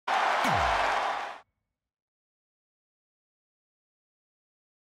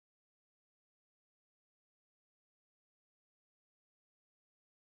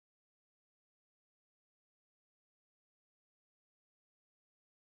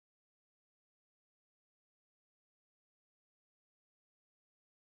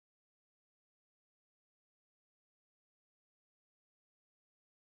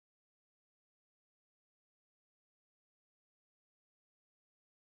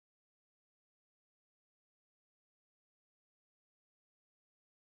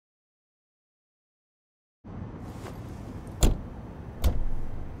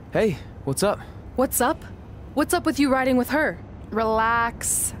Hey, what's up? What's up? What's up with you riding with her?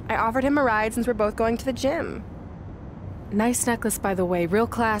 Relax. I offered him a ride since we're both going to the gym. Nice necklace, by the way. Real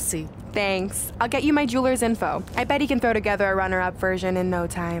classy. Thanks. I'll get you my jeweler's info. I bet he can throw together a runner-up version in no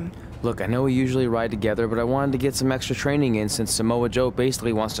time. Look, I know we usually ride together, but I wanted to get some extra training in since Samoa Joe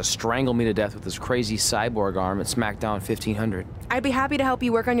basically wants to strangle me to death with his crazy cyborg arm at SmackDown 1500. I'd be happy to help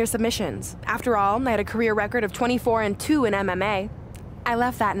you work on your submissions. After all, I had a career record of 24-2 in MMA. I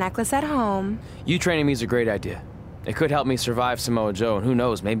left that necklace at home. You training me is a great idea. It could help me survive Samoa Joe, and who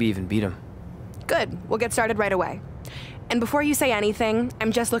knows, maybe even beat him. Good. We'll get started right away. And before you say anything,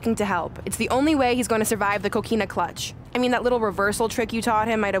 I'm just looking to help. It's the only way he's going to survive the coquina clutch. I mean, that little reversal trick you taught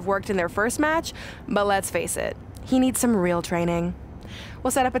him might have worked in their first match, but let's face it, he needs some real training.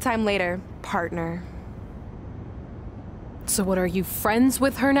 We'll set up a time later, partner. So what, are you friends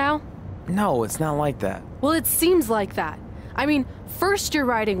with her now? No, it's not like that. Well, it seems like that. I mean, first you're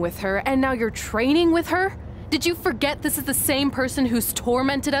riding with her, and now you're training with her? Did you forget this is the same person who's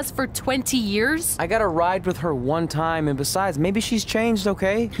tormented us for 20 years? I got to ride with her one time, and besides, maybe she's changed,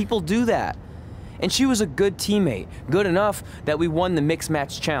 okay? People do that. And she was a good teammate, good enough that we won the mixed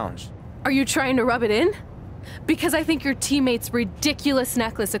match challenge. Are you trying to rub it in? Because I think your teammate's ridiculous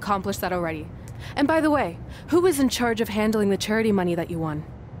necklace accomplished that already. And by the way, who was in charge of handling the charity money that you won?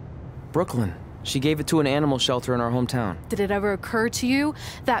 Brooklyn. She gave it to an animal shelter in our hometown. Did it ever occur to you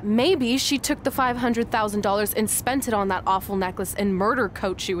that maybe she took the $500,000 and spent it on that awful necklace and murder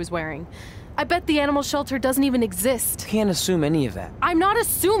coat she was wearing? I bet the animal shelter doesn't even exist. Can't assume any of that. I'm not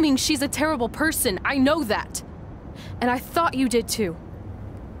assuming she's a terrible person. I know that. And I thought you did too.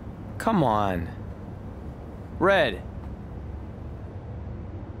 Come on. Red.